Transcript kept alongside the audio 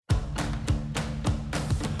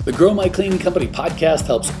The Grow My Cleaning Company podcast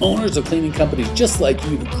helps owners of cleaning companies just like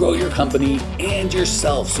you to grow your company and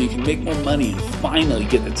yourself so you can make more money and finally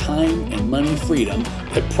get the time and money freedom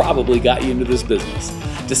that probably got you into this business.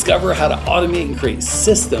 Discover how to automate and create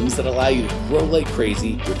systems that allow you to grow like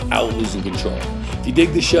crazy without losing control. If you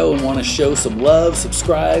dig the show and want to show some love,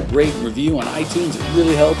 subscribe, rate, and review on iTunes. It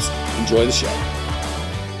really helps. Enjoy the show.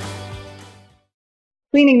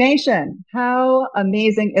 Cleaning Nation, how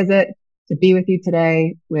amazing is it to be with you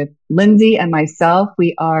today with Lindsay and myself?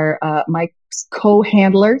 We are Mike's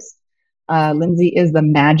co-handlers. Lindsay is the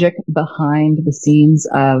magic behind the scenes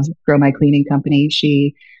of Grow My Cleaning Company.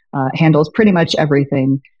 She handles pretty much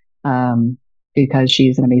everything because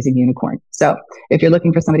she's an amazing unicorn. So if you're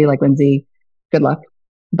looking for somebody like Lindsay, good luck.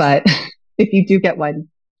 But if you do get one,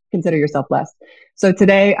 consider yourself blessed. So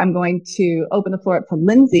today I'm going to open the floor up to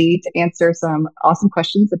Lindsay to answer some awesome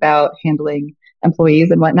questions about handling employees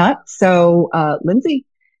and whatnot. So Lindsay,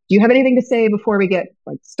 do you have anything to say before we get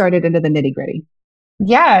started into the nitty gritty?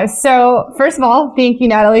 Yeah. So first of all, thank you,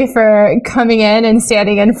 Natalie, for coming in and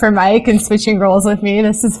standing in for Mike and switching roles with me.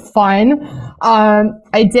 This is fun.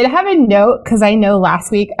 I did have a note because I know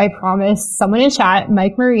last week I promised someone in chat,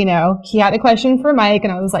 Mike Marino, he had a question for Mike,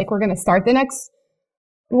 and I was like, we're going to start the next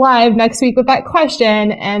live next week with that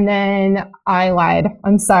question, and then I lied.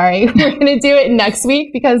 I'm sorry. We're going to do it next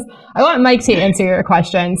week because I want Mike to answer your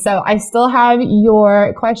question. So I still have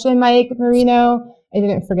your question, Mike Marino. I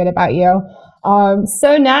didn't forget about you.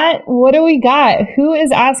 So Nat, what do we got? Who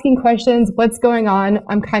is asking questions? What's going on?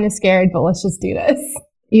 I'm kind of scared, but let's just do this.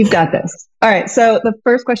 You've got this. All right. So the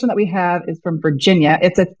first question that we have is from Virginia.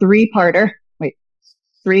 It's a three-parter. Wait,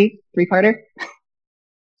 three-parter?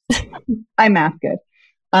 I'm math good.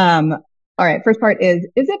 All right. First part is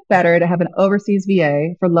it better to have an overseas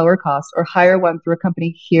VA for lower cost or hire one through a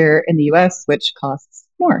company here in the US, which costs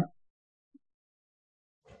more?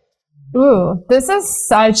 Ooh, this is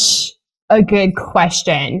such a good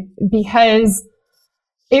question because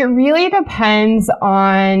it really depends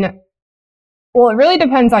on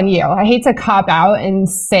you. I hate to cop out and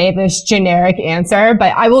say this generic answer,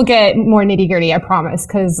 but I will get more nitty gritty, I promise.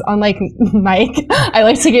 Because unlike Mike, I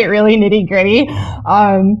like to get really nitty gritty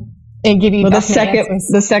and give you answers.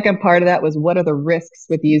 The second part of that was, what are the risks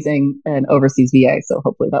with using an overseas VA? So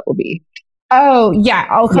hopefully that will be. Oh yeah,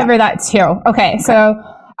 I'll cover that too. Okay, so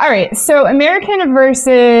all right, so American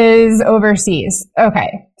versus overseas.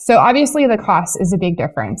 Okay, so obviously the cost is a big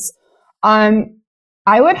difference.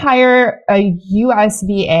 I would hire a US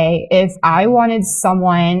VA if I wanted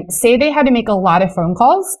someone, say they had to make a lot of phone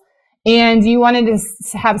calls and you wanted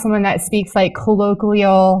to have someone that speaks like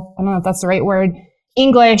colloquial, I don't know if that's the right word,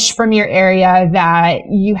 English from your area that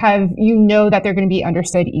you know that they're going to be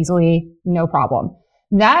understood easily, no problem.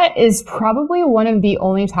 That is probably one of the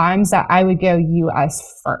only times that I would go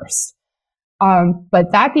US first.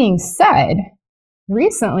 But that being said,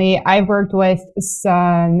 recently, I've worked with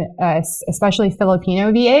some, especially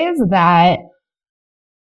Filipino VAs that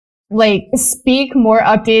speak more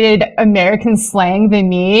updated American slang than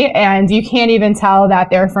me, and you can't even tell that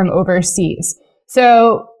they're from overseas.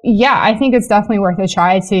 So yeah, I think it's definitely worth a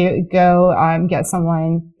try to go get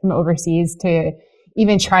someone from overseas to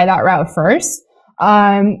even try that route first.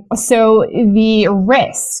 So the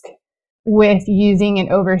risk with using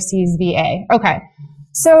an overseas VA. Okay.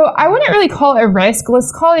 So I wouldn't really call it a risk.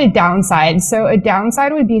 Let's call it a downside. So a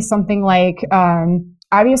downside would be something like,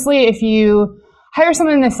 obviously, if you hire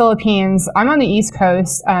someone in the Philippines, I'm on the East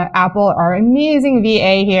Coast. Apple, our amazing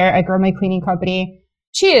VA here at Grow My Cleaning Company,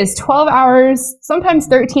 she is 12 hours, sometimes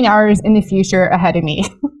 13 hours in the future ahead of me.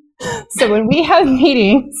 So when we have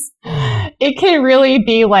meetings, it can really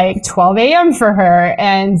be like 12 a.m. for her.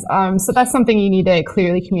 And so that's something you need to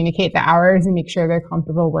clearly communicate the hours and make sure they're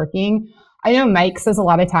comfortable working. I know Mike says a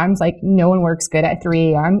lot of times, no one works good at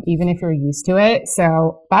 3 a.m., even if you're used to it.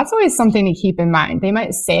 So that's always something to keep in mind. They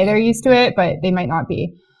might say they're used to it, but they might not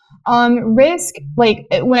be. Risk,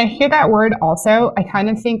 when I hear that word also, I kind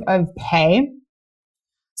of think of pay.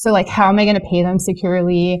 So how am I going to pay them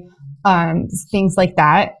securely? Things like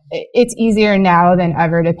that. It's easier now than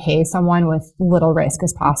ever to pay someone with little risk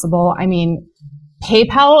as possible. I mean,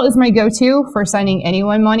 PayPal is my go-to for sending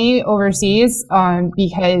anyone money overseas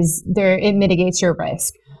because it mitigates your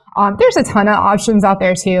risk. There's a ton of options out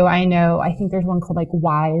there too. I think there's one called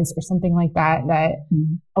Wise or something like that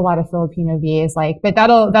a lot of Filipino VAs but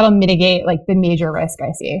that'll mitigate the major risk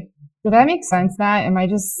I see. Does that make sense, Matt? Am I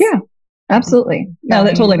just... Yeah, absolutely. No,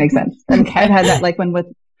 that totally makes sense. Okay. I've had that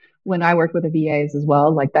when I work with the VAs as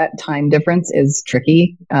well, that time difference is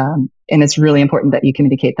tricky. And it's really important that you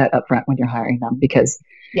communicate that upfront when you're hiring them because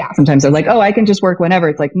Yeah. Sometimes they're like, oh, I can just work whenever.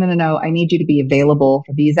 It's like, no, I need you to be available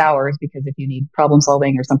for these hours, because if you need problem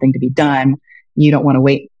solving or something to be done, you don't want to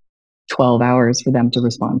wait 12 hours for them to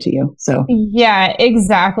respond to you. So yeah,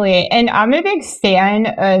 exactly. And I'm a big fan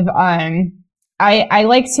of, I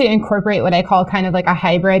like to incorporate what I call kind of like a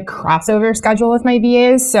hybrid crossover schedule with my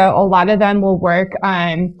VAs. So a lot of them will work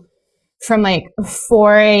from like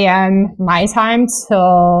 4 a.m. my time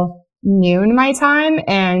till noon my time.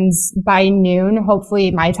 And by noon, hopefully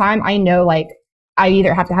my time, I know like I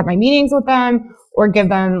either have to have my meetings with them or give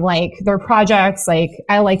them like their projects. Like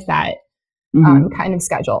I like that kind of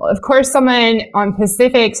schedule. Of course, someone on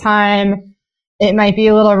Pacific time, it might be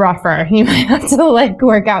a little rougher. You might have to like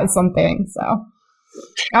work out something. So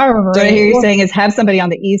what I hear you saying is have somebody on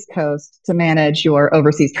the East Coast to manage your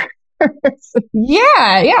overseas.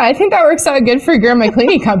 Yeah, I think that works out good for my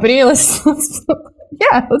cleaning company. Let's do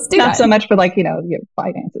Not that. Not so much for like,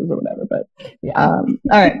 finances or whatever, but yeah. All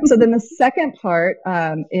right. So then the second part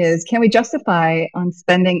is, can we justify on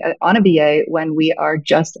spending on a VA when we are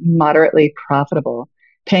just moderately profitable?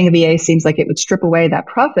 Paying a VA seems like it would strip away that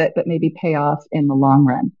profit, but maybe pay off in the long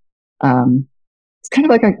run. It's kind of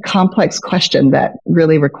like a complex question that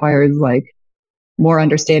really requires like more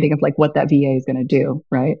understanding of like what that VA is going to do,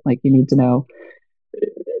 right? Like you need to know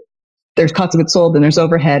there's cost of goods sold and there's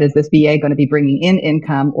overhead. Is this VA going to be bringing in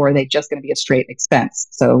income, or are they just going to be a straight expense?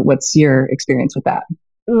 So what's your experience with that?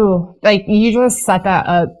 Ooh, like you just set that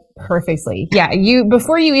up perfectly. Yeah.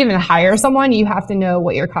 Before you even hire someone, you have to know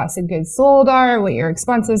what your cost of goods sold are, what your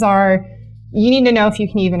expenses are. You need to know if you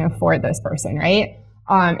can even afford this person, right?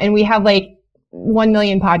 And we have like 1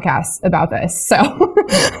 million podcasts about this. So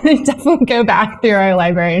definitely go back through our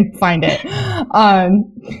library and find it.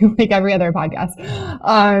 Like every other podcast.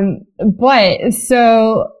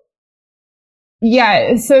 So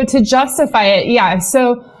to justify it.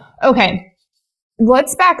 So, okay,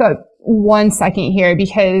 let's back up 1 second here,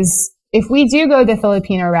 because if we do go the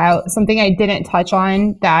Filipino route, something I didn't touch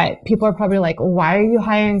on that people are probably like, why are you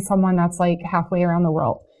hiring someone that's like halfway around the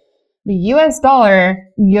world? The US dollar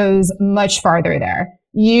goes much farther there.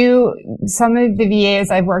 Some of the VAs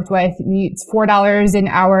I've worked with, it's $4 an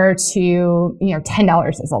hour to, $10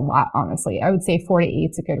 is a lot, honestly. I would say 4 to 8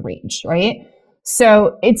 is a good range, right?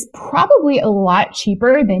 So it's probably a lot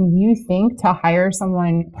cheaper than you think to hire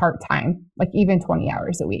someone part-time, like even 20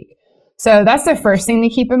 hours a week. So that's the first thing to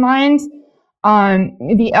keep in mind.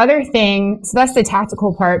 The other thing, so that's the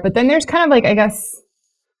tactical part, but then there's kind of like, I guess,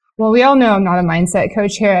 well, we all know I'm not a mindset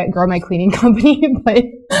coach here at Grow My Cleaning Company, but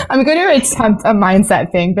I'm going to attempt a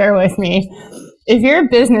mindset thing. Bear with me. If you're a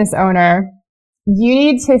business owner, you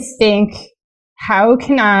need to think, how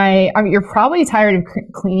can you're probably tired of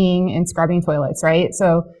cleaning and scrubbing toilets, right?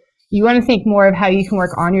 So you want to think more of how you can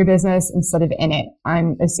work on your business instead of in it,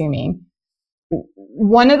 I'm assuming.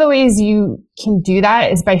 One of the ways you can do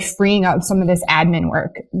that is by freeing up some of this admin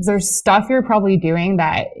work. There's stuff you're probably doing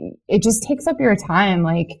that it just takes up your time,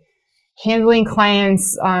 like handling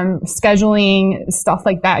clients, scheduling, stuff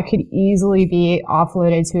like that could easily be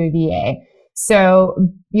offloaded to a VA. So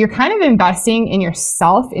you're kind of investing in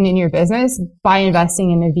yourself and in your business by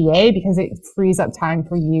investing in a VA, because it frees up time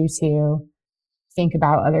for you to think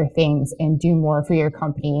about other things and do more for your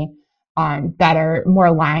company that are more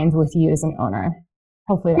aligned with you as an owner.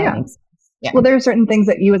 Hopefully that makes sense. Yeah. Well, there are certain things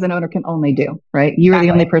that you as an owner can only do, right? You are the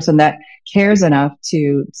only person that cares enough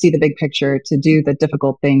to see the big picture, to do the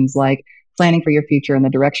difficult things like planning for your future and the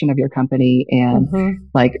direction of your company, and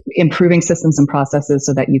like improving systems and processes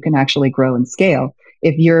so that you can actually grow and scale.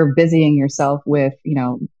 If you're busying yourself with,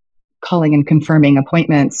 calling and confirming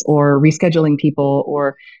appointments or rescheduling people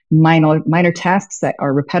or minor tasks that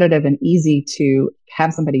are repetitive and easy to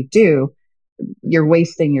have somebody do, you're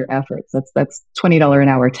wasting your efforts. That's $20 an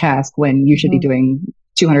hour task when you should be doing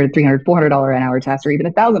 $200, $300, $400 an hour tasks, or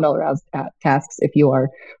even $1,000 tasks if you are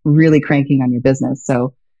really cranking on your business.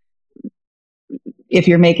 So if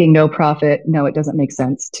you're making no profit, no, it doesn't make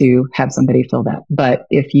sense to have somebody fill that. But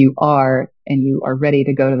if you are, and you are ready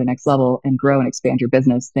to go to the next level and grow and expand your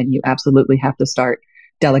business, then you absolutely have to start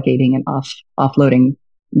delegating and offloading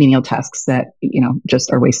menial tasks that,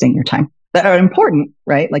 just are wasting your time, that are important,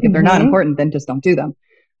 right? Like if they're not important, then just don't do them.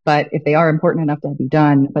 But if they are important enough to be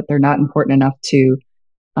done, but they're not important enough to,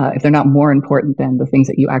 if they're not more important than the things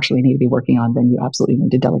that you actually need to be working on, then you absolutely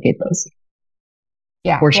need to delegate those.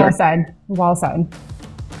 Yeah, for sure. Well said.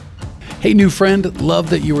 Hey, new friend,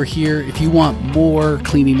 love that you were here. If you want more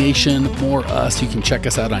Cleaning Nation, more us, you can check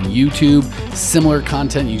us out on YouTube. Similar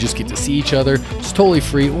content, you just get to see each other. It's totally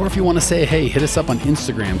free. Or if you want to say, hey, hit us up on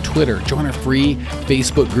Instagram, Twitter, join our free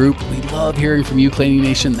Facebook group. We love hearing from you, Cleaning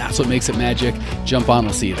Nation. That's what makes it magic. Jump on,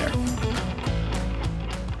 we'll see you there.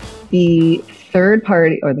 The third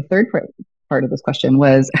part of this question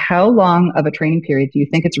was, how long of a training period do you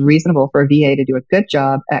think it's reasonable for a VA to do a good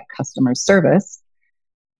job at customer service?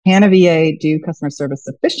 Can a VA do customer service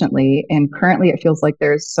sufficiently? And currently it feels like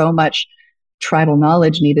there's so much tribal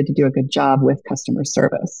knowledge needed to do a good job with customer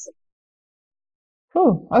service.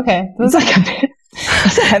 Oh, okay. That's a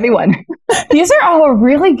heavy one. These are all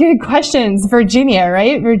really good questions. Virginia,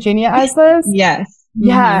 right? Virginia asked this? Yes.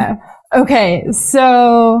 Yeah. Mm-hmm. Okay.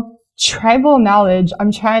 So tribal knowledge,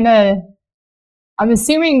 I'm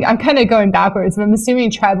assuming, I'm kind of going backwards, but I'm assuming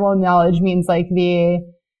tribal knowledge means like the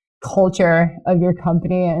culture of your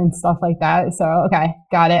company and stuff like that. So, okay.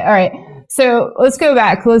 Got it. All right. So let's go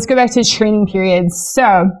back. Let's go back to training periods.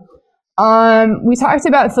 So, we talked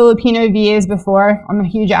about Filipino VAs before. I'm a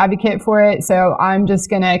huge advocate for it. So I'm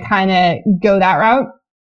just going to kind of go that route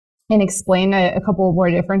and explain a couple of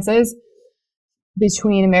more differences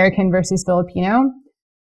between American versus Filipino.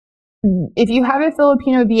 If you have a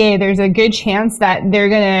Filipino VA, there's a good chance that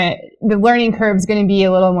the learning curve is going to be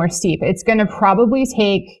a little more steep. It's going to probably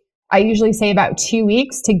take, I usually say, about 2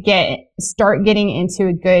 weeks to start getting into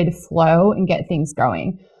a good flow and get things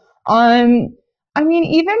going. I mean,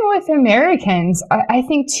 even with Americans, I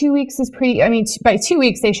think 2 weeks is pretty, by 2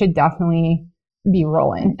 weeks, they should definitely be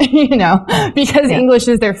rolling, because English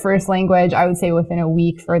is their first language. I would say within a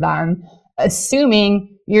week for them,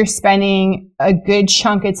 assuming you're spending a good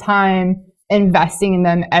chunk of time investing in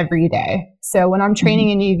them every day. So when I'm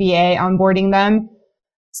training a new VA, onboarding them,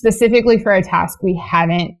 specifically for a task we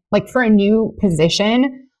haven't, like for a new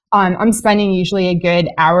position, I'm spending usually a good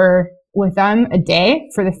hour with them a day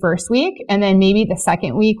for the first week. And then maybe the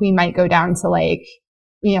second week, we might go down to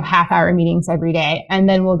half-hour meetings every day. And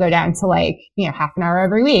then we'll go down to half an hour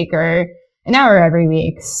every week or an hour every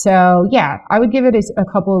week. So yeah, I would give it a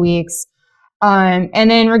couple of weeks.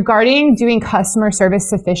 And then regarding doing customer service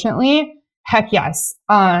sufficiently, heck yes.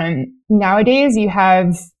 Nowadays you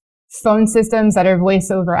have phone systems that are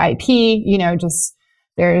voice over IP, we don't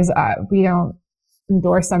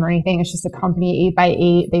endorse them or anything. It's just a company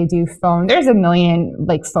 8x8. They do phone. There's a million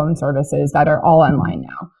phone services that are all online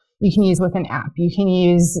now. You can use with an app. You can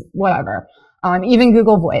use whatever, even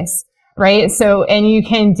Google Voice, right? So, and you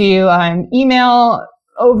can do email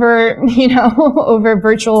over, over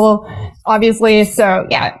virtual, obviously. So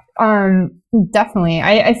yeah, definitely.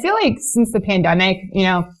 I feel like since the pandemic,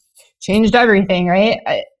 changed everything, right?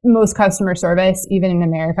 Most customer service, even in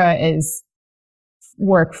America, is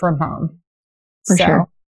work from home. For sure.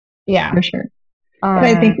 Yeah. For sure. But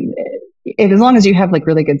I think as long as you have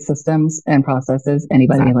really good systems and processes,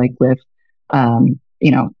 anybody with,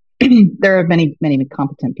 there are many, many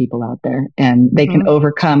competent people out there, and they can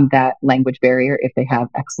overcome that language barrier if they have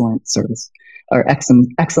excellent service or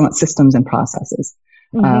excellent systems and processes.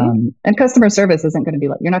 And customer service isn't going to be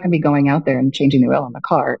you're not going to be going out there and changing the oil in the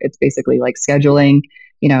car. It's basically scheduling,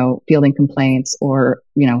 fielding complaints or,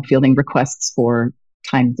 fielding requests for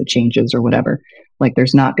times of changes or whatever.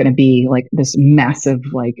 There's not going to be this massive,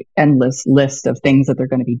 endless list of things that they're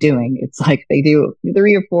going to be doing. It's they do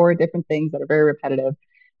 3 or 4 different things that are very repetitive.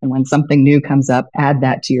 And when something new comes up, add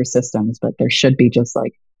that to your systems. But there should be just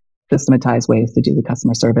systematized ways to do the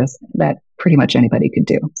customer service that pretty much anybody could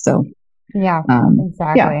do. So yeah,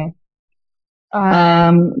 exactly.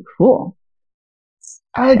 Yeah. Cool.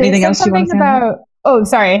 Anything else you want to say about? Oh,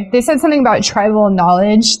 sorry. They said something about tribal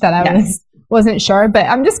knowledge that I wasn't sure, but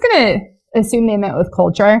I'm just gonna assume they meant with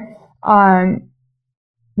culture.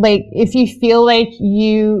 If you feel like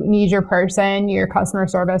you need your person, your customer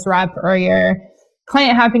service rep or your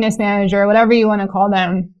client happiness manager, whatever you want to call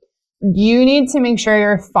them, you need to make sure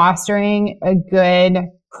you're fostering a good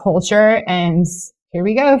culture. And here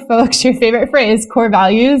we go, folks, your favorite phrase, core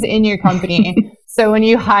values in your company. So when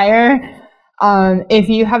you hire, if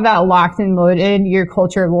you have that locked and loaded, your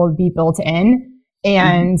culture will be built in.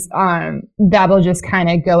 And that'll just kind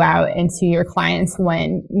of go out into your clients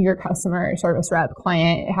when your customer service rep,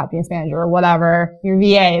 client happiness manager, or whatever, your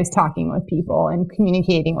VA is talking with people and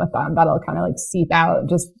communicating with them. That'll kind of seep out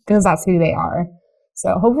just because that's who they are.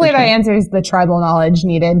 So hopefully that answers the tribal knowledge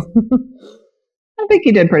needed. I think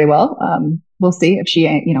you did pretty well. We'll see if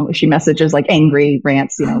she messages angry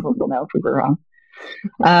rants, we'll know if we were wrong.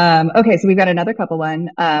 Okay, so we've got another couple one.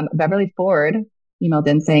 Beverly Ford emailed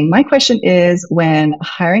in saying, my question is, when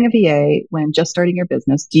hiring a VA, when just starting your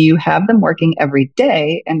business, do you have them working every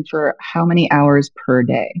day, and for how many hours per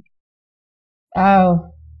day?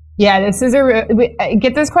 Oh, yeah, this is I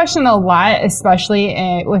get this question a lot,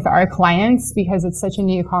 especially with our clients, because it's such a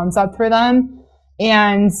new concept for them.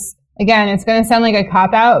 And again, it's going to sound like a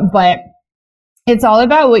cop-out, but it's all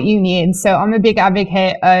about what you need. So I'm a big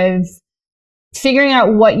advocate of figuring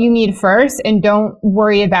out what you need first, and don't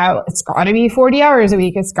worry about it's got to be 40 hours a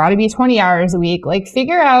week. It's got to be 20 hours a week. Like,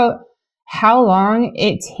 figure out how long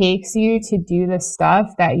it takes you to do the stuff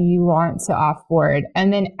that you want to offboard,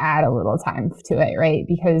 and then add a little time to it, right?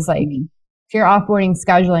 Because like, if you're offboarding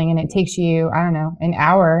scheduling and it takes you, I don't know, an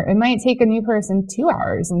hour, it might take a new person 2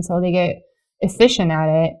 hours until they get efficient at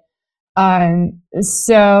it. And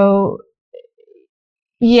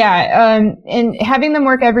having them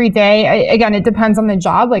work every day, again, it depends on the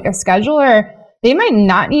job. Like a scheduler, they might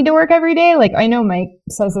not need to work every day. Like, I know Mike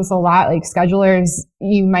says this a lot, like schedulers,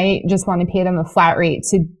 you might just want to pay them a flat rate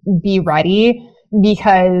to be ready,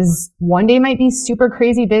 because one day might be super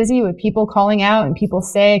crazy busy with people calling out and people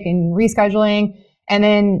sick and rescheduling, and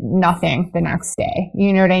then nothing the next day.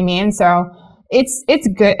 You know what I mean? So it's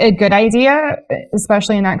a good idea,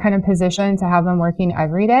 especially in that kind of position, to have them working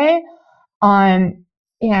every day.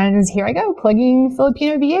 And here I go, plugging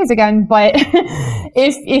Filipino VAs again. But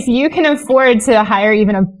if you can afford to hire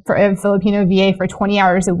even a Filipino VA for 20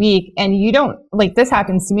 hours a week, and you don't, like, this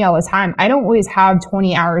happens to me all the time, I don't always have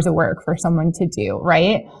 20 hours of work for someone to do,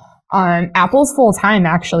 right? Apple's full time,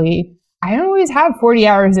 actually, I don't always have 40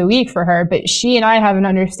 hours a week for her, but she and I have an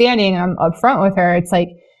understanding, and I'm upfront with her. It's like,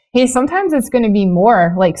 hey, sometimes it's going to be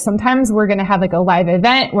more. Like, sometimes we're going to have like a live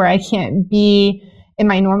event where I can't be in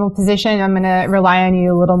my normal position. I'm going to rely on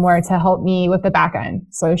you a little more to help me with the back end.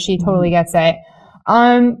 So she totally gets it.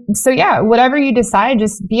 So yeah, whatever you decide,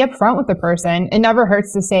 just be upfront with the person. It never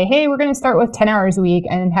hurts to say, hey, we're going to start with 10 hours a week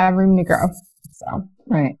and have room to grow. So,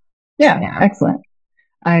 right. Yeah. Excellent.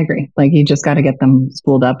 I agree. Like, you just got to get them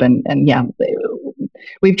spooled up, and yeah,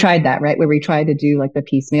 we've tried that, right? Where we try to do like the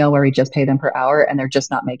piecemeal where we just pay them per hour and they're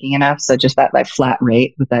just not making enough. So just that flat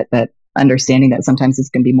rate with that understanding that sometimes it's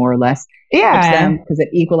going to be more or less. Yeah. Because it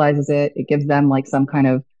equalizes it. It gives them like some kind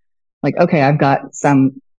of like, okay, I've got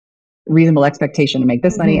some reasonable expectation to make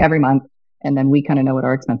this money every month. And then we kind of know what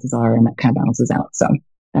our expenses are, and that kind of balances out. So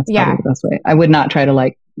that's probably the best way. I would not try to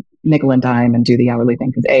like nickel and dime and do the hourly thing,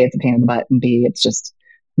 because A, it's a pain in the butt, and B, it's just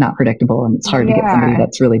not predictable, and it's hard to get somebody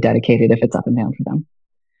that's really dedicated if it's up and down for them.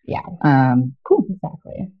 Yeah. Cool.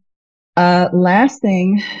 Exactly. Last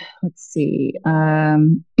thing, let's see.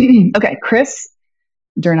 Okay, Chris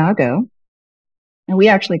Dernago, and we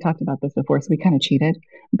actually talked about this before, so we kind of cheated,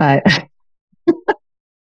 but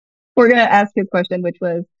we're going to ask his question, which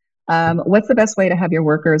was, what's the best way to have your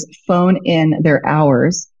workers phone in their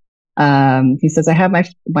hours? He says, I have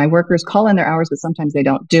my workers call in their hours, but sometimes they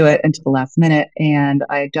don't do it until the last minute. And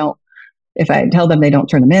if I tell them they don't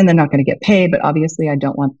turn them in, they're not going to get paid. But obviously I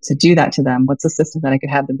don't want to do that to them. What's the system that I could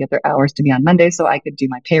have them get their hours to be on Monday so I could do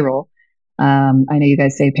my payroll? I know you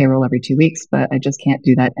guys say payroll every 2 weeks, but I just can't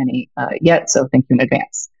do that yet. So thank you in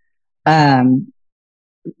advance.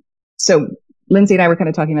 So Lindsay and I were kind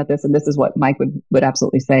of talking about this, and this is what Mike would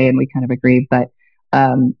absolutely say, and we kind of agree. But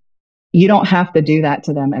you don't have to do that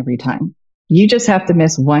to them every time. You just have to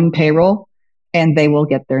miss one payroll, and they will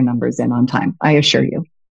get their numbers in on time. I assure you.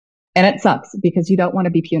 And it sucks because you don't want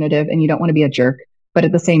to be punitive and you don't want to be a jerk. But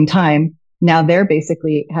at the same time, now they're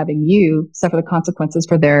basically having you suffer the consequences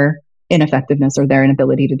for their ineffectiveness or their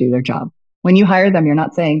inability to do their job. When you hire them, you're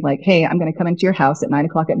not saying like, hey, I'm going to come into your house at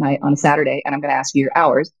 9:00 at night on a Saturday and I'm going to ask you your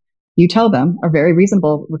hours. You tell them a very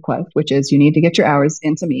reasonable request, which is you need to get your hours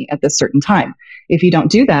into me at this certain time. If you don't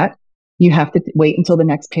do that, you have to wait until the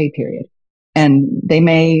next pay period. And they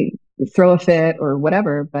may throw a fit or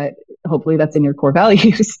whatever, but hopefully that's in your core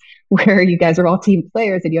values where you guys are all team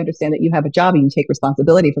players and you understand that you have a job and you take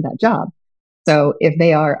responsibility for that job. So if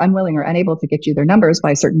they are unwilling or unable to get you their numbers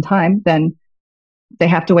by a certain time, then they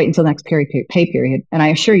have to wait until the next pay period. And I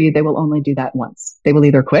assure you, they will only do that once. They will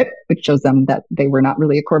either quit, which shows them that they were not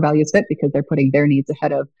really a core values fit because they're putting their needs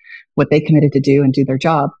ahead of what they committed to do and do their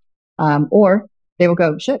job. Or they will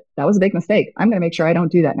go, shit, that was a big mistake. I'm going to make sure I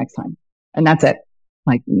don't do that next time. And that's it.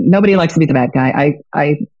 Like, nobody likes to be the bad guy.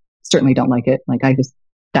 I certainly don't like it. Like,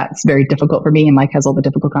 that's very difficult for me. And Mike has all the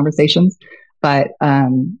difficult conversations, but,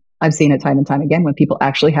 I've seen it time and time again when people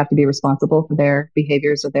actually have to be responsible for their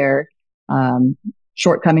behaviors or their,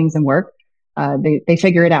 shortcomings in work. They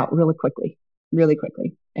figure it out really quickly.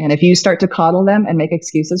 And if you start to coddle them and make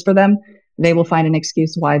excuses for them, they will find an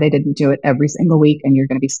excuse why they didn't do it every single week. And you're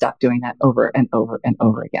going to be stuck doing that over and over and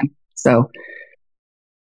over again. So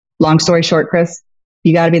long story short, Chris,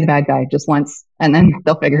 you got to be the bad guy just once and then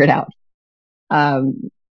they'll figure it out.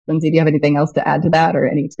 Lindsay, do you have anything else to add to that or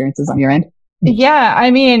any experiences on your end? Yeah. I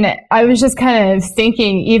mean, I was just kind of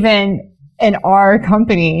thinking, even in our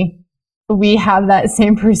company, we have that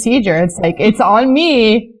same procedure. It's like, it's on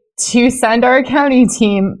me to send our accounting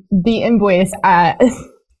team the invoice at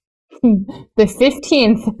the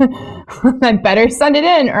 15th, I better send it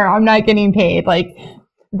in or I'm not getting paid. Like,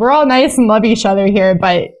 we're all nice and love each other here,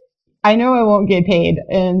 but I know I won't get paid.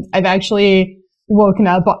 And I've actually woken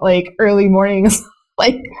up like early mornings,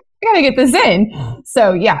 like, I gotta get this in.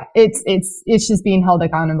 So yeah, it's just being held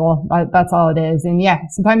accountable. That's all it is. And yeah,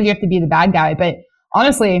 sometimes you have to be the bad guy, but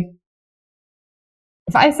honestly,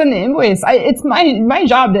 if I send the invoice, it's my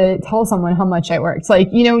job to tell someone how much I worked. Like,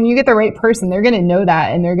 you know, when you get the right person, they're going to know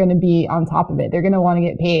that and they're going to be on top of it. They're going to want to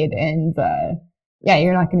get paid. And yeah,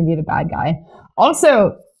 you're not going to be the bad guy.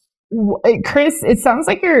 Also, Chris, it sounds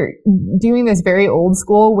like you're doing this very old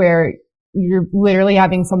school where you're literally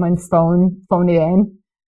having someone phone it in.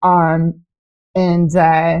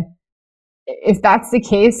 If that's the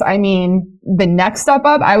case, I mean, the next step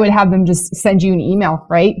up, I would have them just send you an email,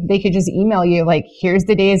 right? They could just email you like, here's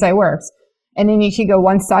the days I worked. And then you could go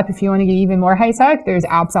one step if you want to get even more high tech. There's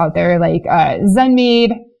apps out there like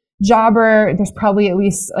Zenmade, Jobber. There's probably at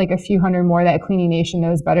least like a few hundred more that Cleaning Nation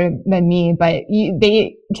knows better than me, but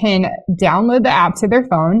they can download the app to their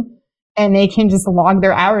phone and they can just log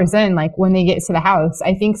their hours in like when they get to the house.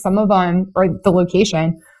 I think some of them, or the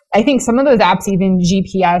location, I think some of those apps even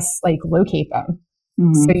GPS like locate them.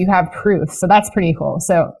 Mm-hmm. So you have proof. So that's pretty cool.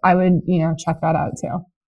 So I would, check that out too.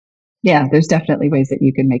 Yeah, there's definitely ways that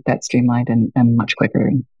you can make that streamlined and much quicker.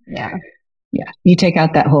 And yeah. You take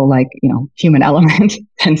out that whole human element,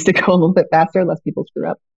 tends to go a little bit faster, less people screw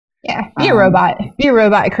up. Yeah. Be a robot. Be a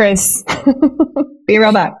robot, Chris. Be a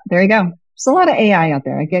robot. There you go. There's a lot of AI out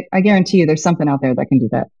there. I guarantee you there's something out there that can do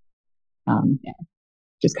that.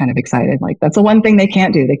 Just kind of excited. Like, that's the one thing they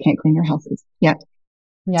can't do. They can't clean your houses yet.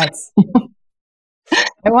 Yes.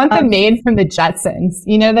 I want the maid from the Jetsons.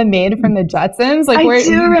 You know, the maid from the Jetsons? Like, I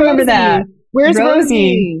do remember that. Where's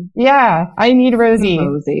Rosie? Yeah, I need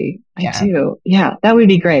Rosie. I do. Yeah, that would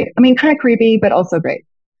be great. I mean, kind of creepy, but also great.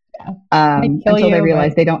 Yeah. Until they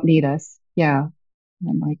realize they don't need us. Yeah.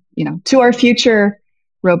 I'm like, to our future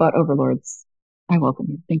robot overlords, I welcome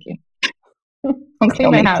you. Thank you. Don't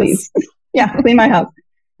clean my house. Please. Yeah, clean my house.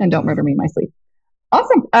 And don't murder me in my sleep.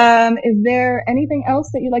 Awesome. Is there anything else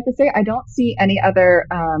that you'd like to say? I don't see any other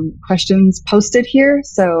questions posted here.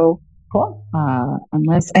 So cool.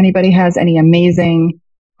 Unless anybody has any amazing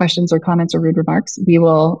questions or comments or rude remarks, we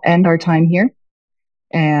will end our time here.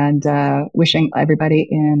 And wishing everybody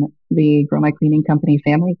in the Grow My Cleaning Company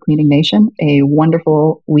family, Cleaning Nation, a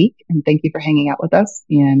wonderful week. And thank you for hanging out with us.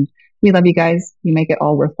 And we love you guys. You make it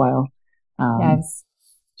all worthwhile. Yes.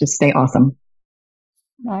 Just stay awesome.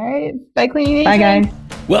 All right. Bye, Cleaning Nation. Bye, guys.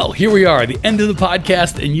 Well, here we are, the end of the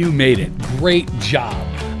podcast, and you made it. Great job.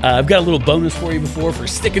 I've got a little bonus for you for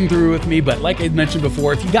sticking through with me. But like I mentioned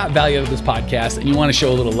before, if you got value out of this podcast and you want to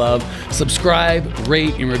show a little love, subscribe,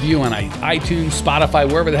 rate, and review on iTunes, Spotify,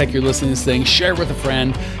 wherever the heck you're listening to this thing. Share it with a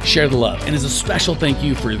friend. Share the love. And as a special thank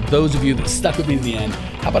you for those of you that stuck with me to the end,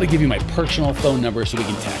 how about I give you my personal phone number so we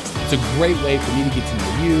can text? It's a great way for me to get to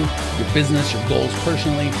know you, your business, your goals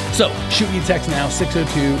personally. So shoot me a text now,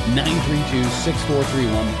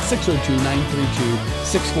 602-932-6431,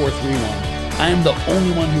 602-932-6431. I am the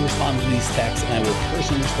only one who responds to these texts, and I will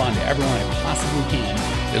personally respond to everyone I possibly can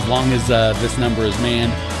as long as this number is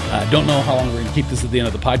manned. Don't know how long we're going to keep this at the end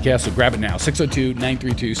of the podcast, so grab it now,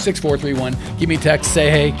 602-932-6431. Give me a text,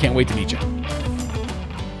 say hey, can't wait to meet you.